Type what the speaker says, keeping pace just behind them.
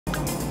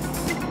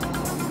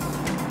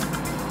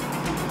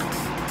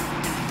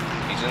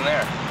Who's in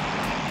there?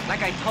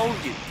 Like I told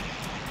you.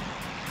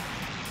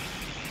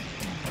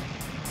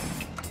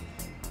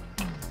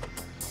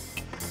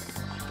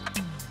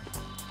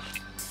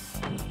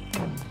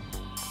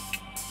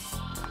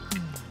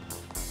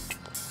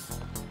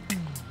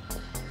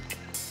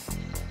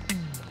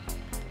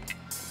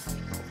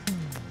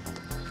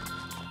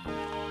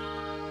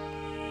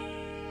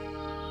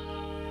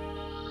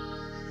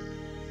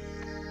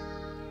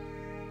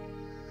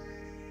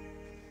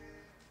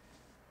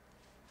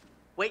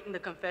 Wait in the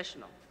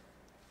confessional.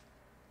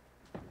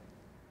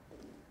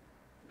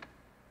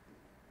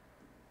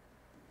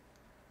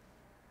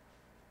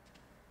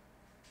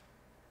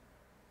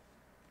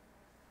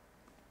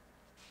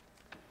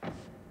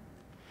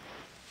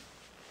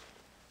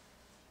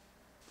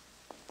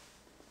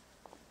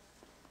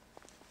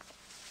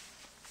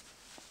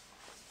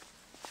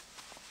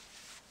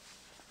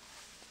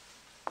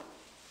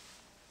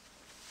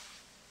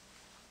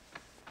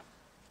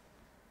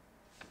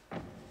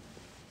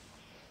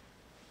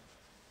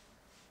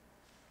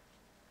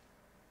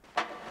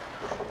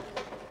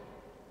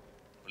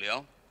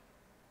 Julio?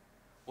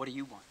 What do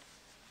you want?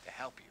 To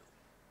help you.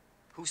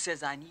 Who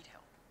says I need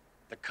help?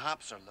 The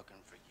cops are looking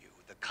for you.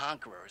 The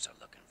conquerors are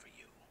looking for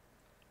you.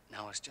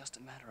 Now it's just a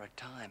matter of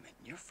time, and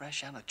you're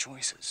fresh out of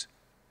choices.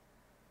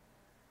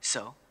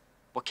 So,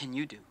 what can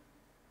you do?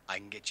 I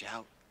can get you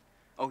out.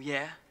 Oh,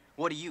 yeah?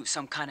 What are you,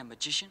 some kind of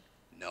magician?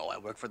 No, I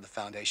work for the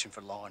Foundation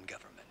for Law and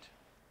Government.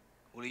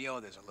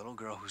 Julio, there's a little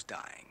girl who's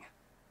dying.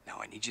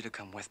 Now I need you to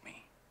come with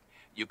me.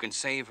 You can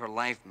save her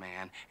life,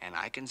 man, and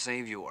I can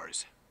save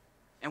yours.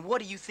 And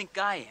what do you think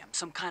I am,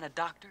 some kind of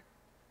doctor?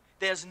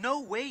 There's no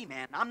way,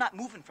 man. I'm not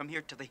moving from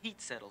here till the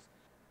heat settles.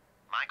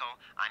 Michael,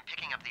 I'm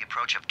picking up the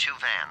approach of 2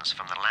 vans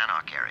from the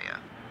Lanark area.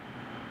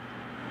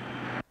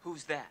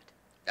 Who's that?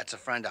 That's a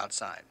friend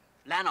outside.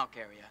 Lanark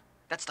area.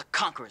 That's the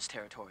Conqueror's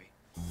territory.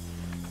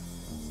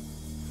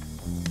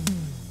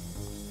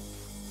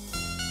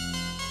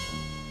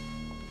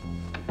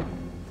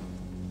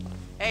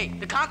 Hey,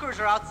 the Conquerors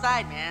are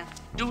outside, man.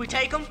 Do we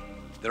take them?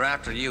 They're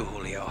after you,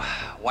 Julio.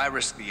 Why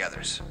risk the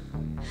others?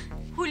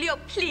 Julio,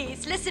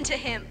 please, listen to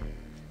him.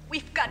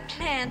 We've got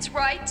plans,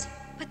 right?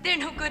 But they're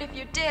no good if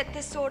you're dead,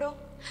 Tesoro.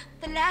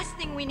 The last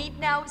thing we need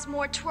now is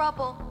more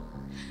trouble.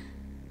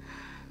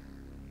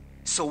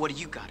 So what do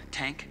you got, a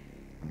tank?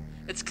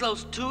 It's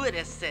close to it,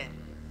 as said.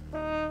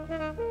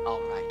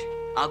 All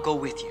right, I'll go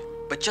with you.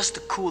 But just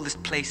to cool this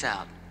place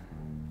out.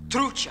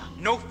 Trucha,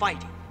 no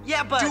fighting.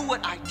 Yeah, but... Do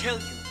what I tell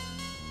you.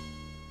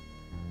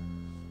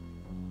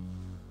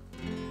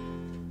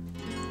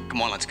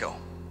 Come on, let's go.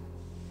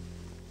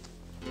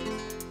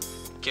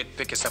 Kitt,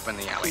 pick us up in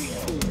the alley.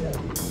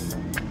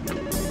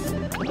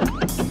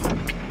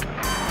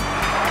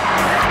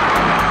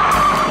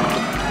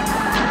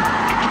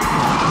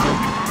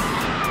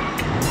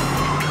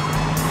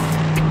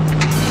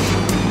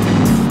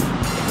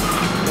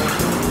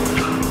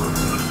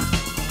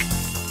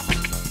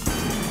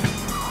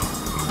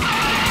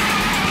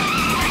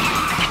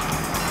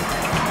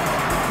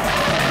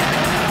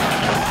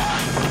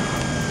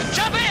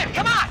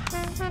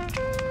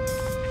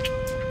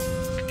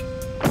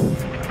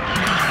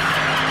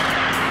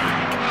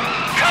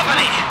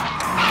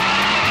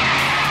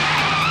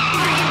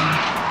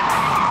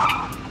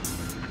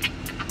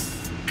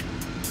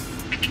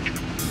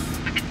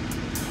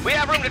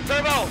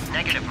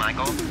 Negative,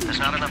 Michael. There's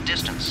not enough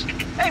distance.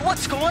 Hey,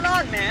 what's going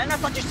on, man? I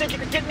thought you said you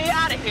could get me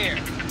out of here.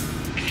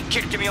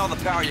 Kitt, give me all the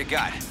power you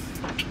got.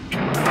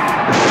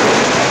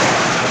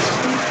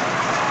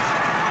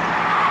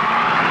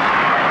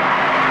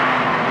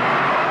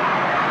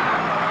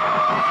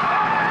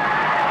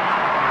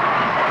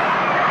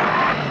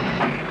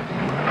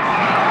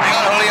 Hang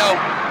on, Julio.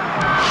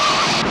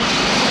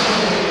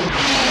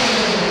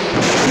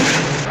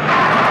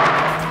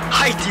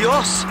 Ay,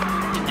 Dios!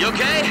 You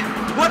okay?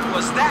 What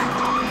was that?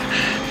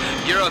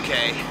 You're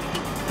okay.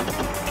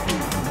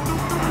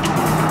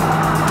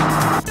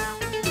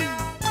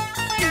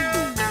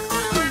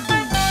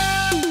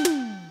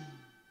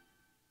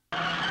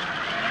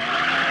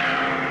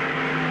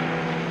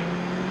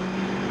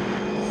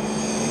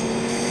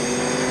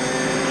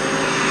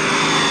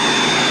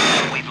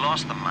 We've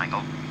lost them,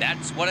 Michael.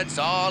 That's what it's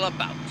all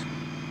about.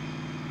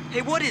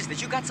 Hey, what is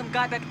this? You got some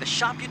guy back at the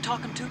shop you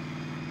talking to?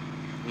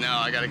 No,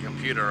 I got a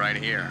computer right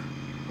here.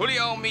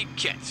 Julio, meet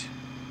Kitt.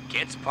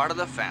 Kitt's part of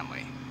the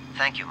family.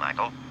 Thank you,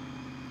 Michael.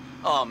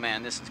 Oh,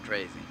 man, this is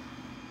crazy.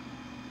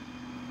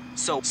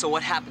 So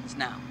what happens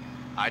now?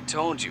 I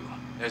told you,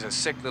 there's a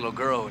sick little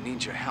girl who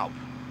needs your help.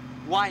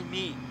 Why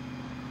me?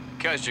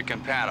 Because you're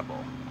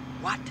compatible.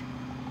 What?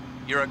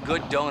 You're a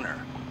good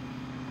donor.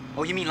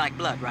 Oh, you mean like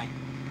blood, right?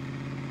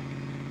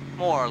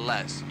 More or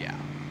less, yeah.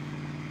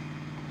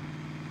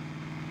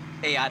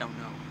 Hey, I don't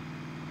know.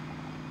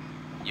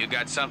 You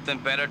got something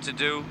better to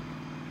do?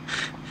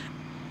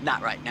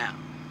 Not right now.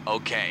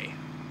 Okay.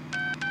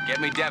 Get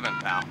me Devin,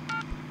 pal.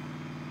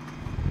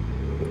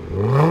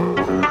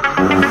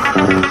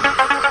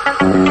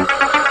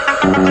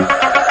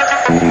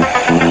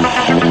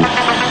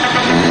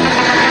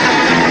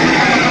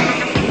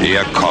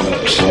 Der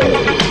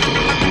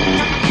kommt.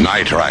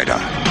 Knight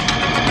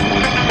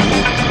Rider.